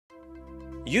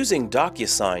Using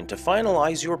DocuSign to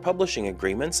finalize your publishing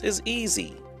agreements is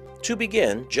easy. To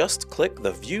begin, just click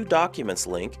the View Documents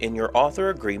link in your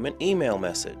author agreement email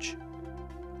message.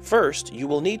 First, you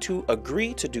will need to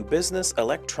agree to do business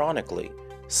electronically.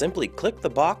 Simply click the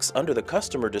box under the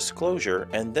customer disclosure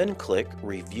and then click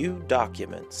Review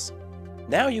Documents.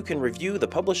 Now you can review the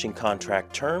publishing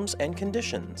contract terms and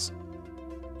conditions.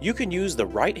 You can use the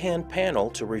right-hand panel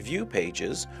to review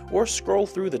pages or scroll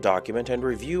through the document and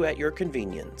review at your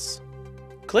convenience.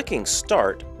 Clicking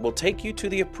Start will take you to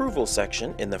the Approval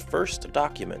section in the first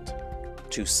document.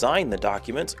 To sign the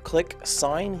document, click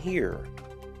Sign Here.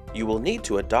 You will need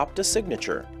to adopt a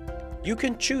signature. You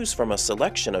can choose from a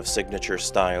selection of signature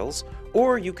styles,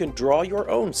 or you can draw your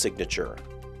own signature.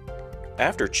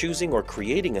 After choosing or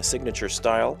creating a signature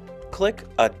style, click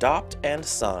Adopt and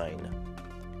Sign.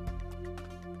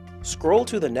 Scroll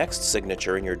to the next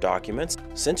signature in your documents.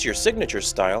 Since your signature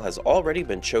style has already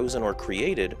been chosen or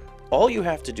created, all you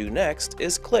have to do next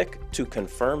is click to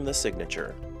confirm the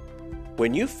signature.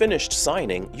 When you've finished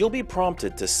signing, you'll be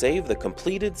prompted to save the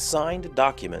completed signed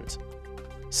document.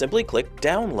 Simply click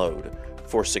Download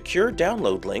for secure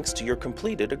download links to your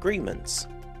completed agreements.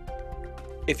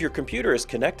 If your computer is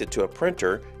connected to a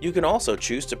printer, you can also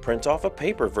choose to print off a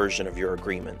paper version of your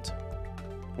agreement.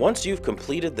 Once you've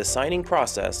completed the signing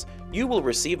process, you will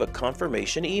receive a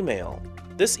confirmation email.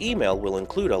 This email will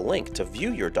include a link to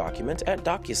view your document at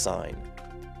DocuSign.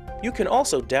 You can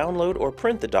also download or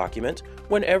print the document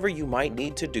whenever you might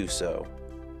need to do so.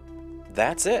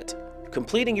 That's it!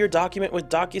 Completing your document with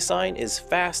DocuSign is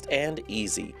fast and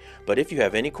easy, but if you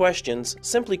have any questions,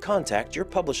 simply contact your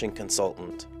publishing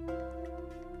consultant.